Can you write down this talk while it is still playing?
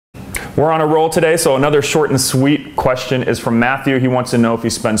We're on a roll today, so another short and sweet question is from Matthew. He wants to know if he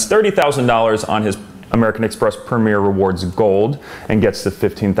spends $30,000 on his American Express Premier Rewards Gold and gets the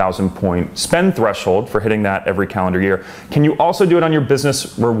 15,000 point spend threshold for hitting that every calendar year. Can you also do it on your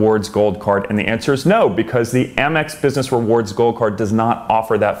Business Rewards Gold card? And the answer is no, because the Amex Business Rewards Gold card does not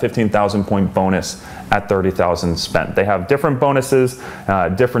offer that 15,000 point bonus at 30,000 spent. They have different bonuses,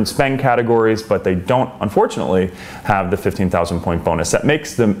 different spend categories, but they don't, unfortunately, have the 15,000 point bonus. That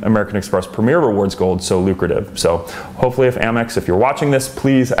makes the American Express Premier Rewards Gold so lucrative. So hopefully if Amex, if you're watching this,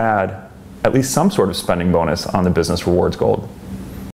 please add at least some sort of spending bonus on the Business Rewards Gold.